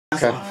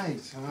Okay. Alright,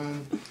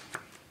 son.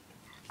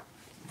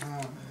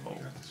 Alright, Oh,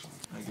 got this one.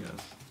 I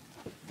guess.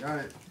 Got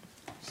it.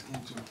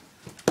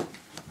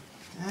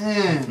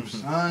 Damn,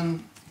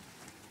 son.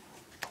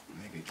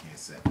 Nigga can't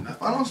set nothing.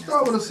 If I don't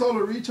start with a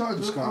solar recharge,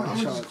 I'm Discard,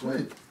 just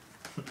quit.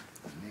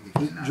 Nigga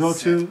cannot Draw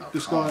set two, a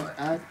discard, card.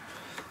 act.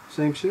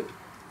 Same shit.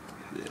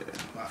 Yeah.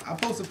 I'm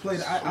supposed to play.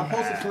 I'm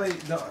supposed to play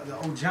the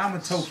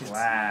Ojama tokens.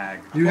 Swag.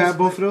 You had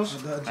both of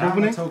those? The Ojama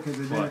Opening? tokens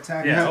and then What?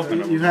 attack. Yeah, You open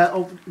had, them. you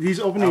had these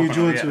opening, you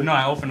drew into it. No,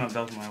 I opened up.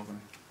 That was my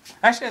opening.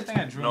 Actually, I think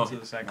I drew No, into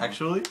the second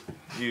actually,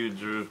 you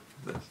drew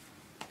this.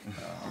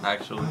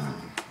 Actually,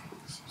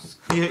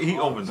 he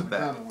opened the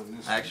back.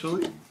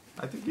 Actually,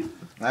 I think he.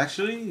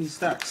 Actually, he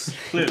stacks.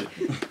 Clearly.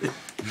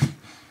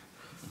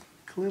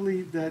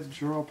 Clearly, that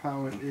draw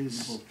power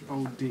is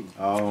OD.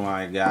 Oh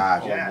my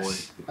god. Oh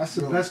Yes. That's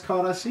the best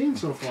card I've seen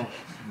so far.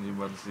 You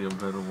about to see a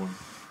better one.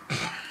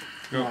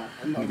 Go.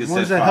 You can Ones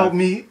set that five. helped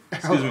me.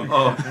 Excuse me.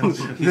 Oh,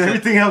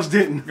 Everything else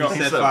didn't. Go. He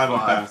He said said 5 and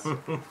five.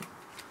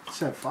 pass.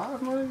 Set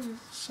 5, man.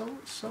 So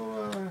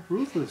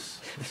ruthless.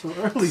 So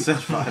early. Set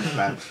 5 and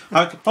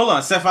pass. Hold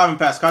on. Set 5 and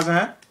pass. Cards in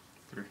hand?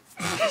 3.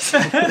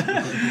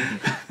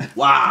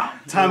 Wow.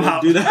 Time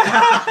out. Do that.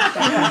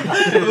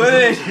 What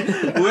did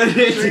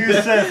he do?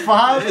 Nigga said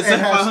 5 It and said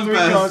has 5 and 3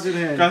 pass. cards in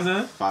hand. Cards in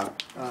hand? 5.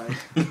 Alright,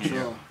 draw. I'm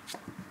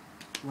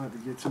gonna have to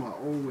get to my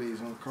old ways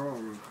on Carl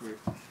real quick.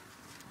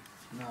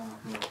 Nah,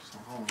 bro. So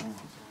hold on.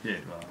 Yeah.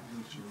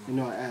 You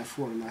know I add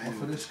 4 to my hand.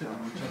 For this shit, I'm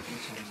gonna check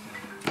this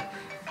one.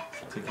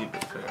 To keep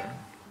it fair.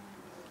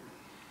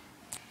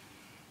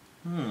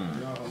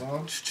 Y'all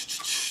hello?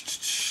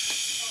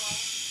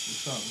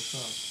 What's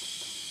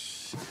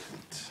up?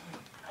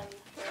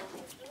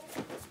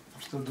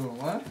 I'm still doing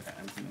what?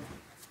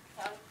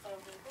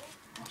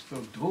 I'm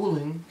still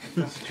dueling. If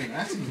that's what you're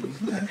asking me.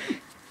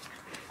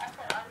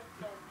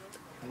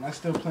 Am I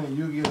still playing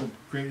Yu-Gi-Oh! The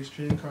greatest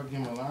trading card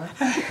game alive?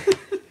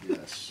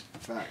 Yes,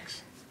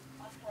 facts.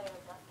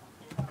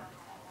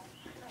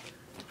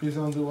 Please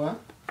don't do what?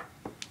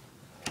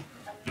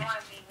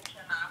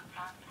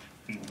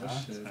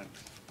 Oh, shit.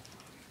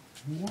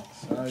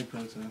 Sorry,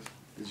 princess.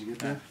 Did you get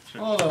that?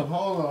 Hold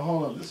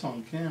up. This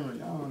on camera.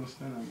 Y'all don't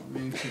understand that. My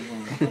main shit on.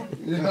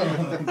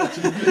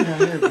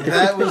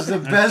 That was the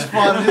best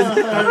part of his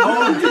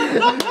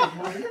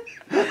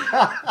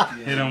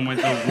Hit him with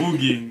the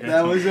woogie.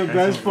 That was the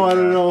best part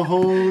of the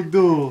whole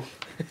duel.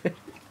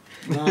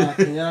 Nah,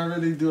 can y'all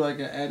really do like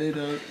an edit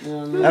or, you know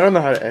what I mean? I don't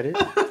know how to edit.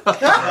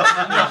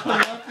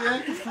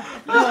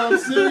 No, I'm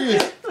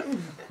serious.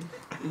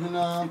 Even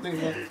though I don't think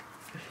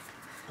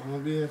I'm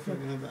gonna be here for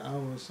another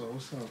hour or so.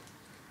 What's up?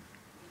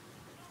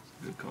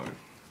 Good card.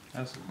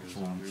 That's a good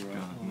Oh zombie, my right?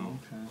 god, no.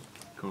 Okay.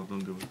 Cole,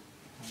 don't do it.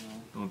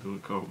 Don't do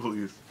it, Cole,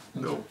 please.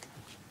 No.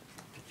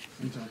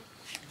 Okay.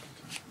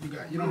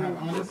 You don't have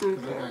honors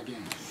because I got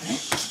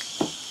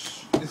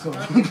games. It's all I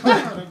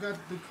got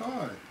the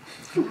card.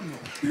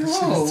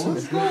 Yo,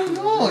 what's going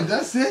on?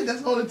 That's it?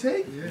 That's all it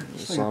takes? Yeah.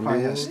 This nigga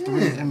probably has 3 And I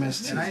ain't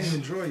MSTs.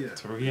 even draw yet.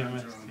 3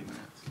 MST.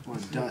 Or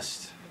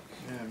dust.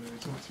 Yeah, baby,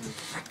 talk to me.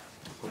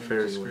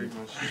 Fairy Scrape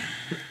my shit.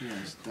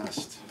 Yes,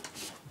 dust.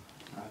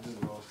 I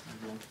just lost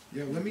again.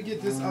 Yo, let me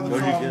get this other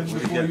What'd you card get? What'd you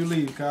before get? you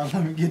leave, Kyle.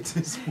 Let me get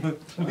this one,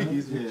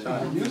 please. Yeah.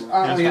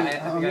 I think I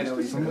know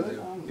what he's gonna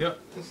do. Yep.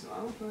 I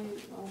don't think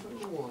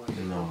I want.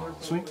 No.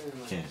 Swing.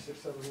 Can't. 6,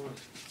 7, 1.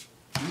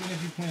 Even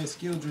if you playing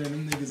skill drain,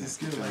 them niggas is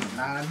still like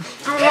 9.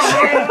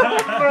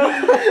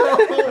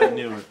 I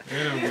knew it.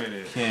 Hit him with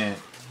it. Can't.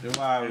 Then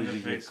why would In the you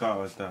get face. caught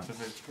with that?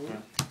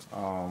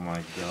 Oh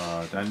my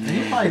god. I knew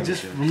He probably you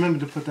just would. remembered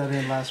to put that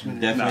in last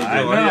minute. Nah, Definitely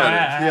I do. know. he had it-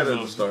 I he had it at the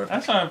those. start.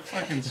 That's our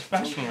fucking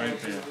special right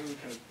there.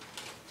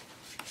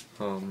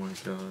 Oh my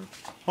god.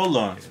 Hold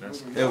on.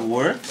 That's It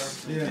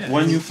works? Yeah.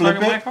 When you flip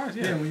Talking my it? cards,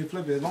 Yeah, yeah. when you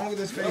flip it, as long as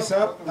it's face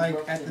up, like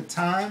at the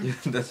time.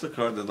 That's the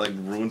card that like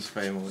ruins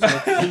family.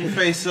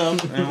 Face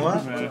up and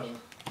what?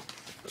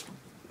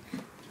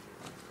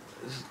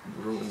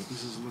 Ruins.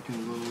 This is looking a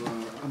little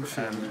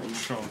unfair. man.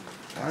 Control.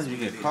 How did you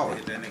get caught Hit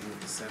with that nigga with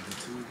the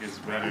 7-2. Gets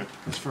better.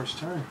 His first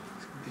turn.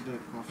 He did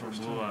my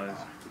first Blue turn. eyes.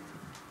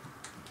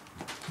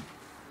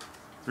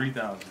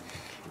 3,000.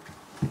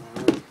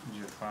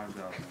 You're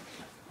 5,000.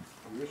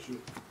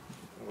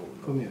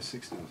 Put me at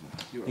 6,000.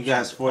 You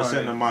guys 4 Alright,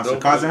 cent of monster.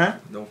 don't Cards in flip-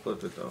 hand? Don't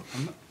flip it though.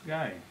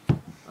 Guy.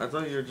 I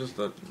thought you were just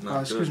a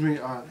not Excuse good. me,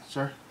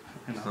 sir.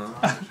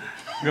 Huh?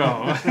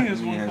 Go. It's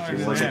He one has card. to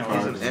He's one an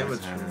card in amateur.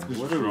 his hand.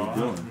 Just What are draw.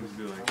 we doing? Just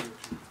do like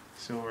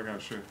silver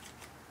got sure.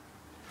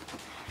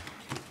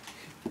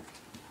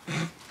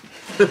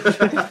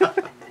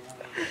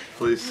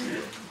 Please.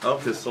 Oh,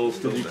 his soul's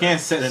still You there.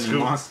 can't set any Scoop.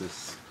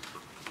 monsters.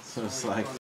 So it's like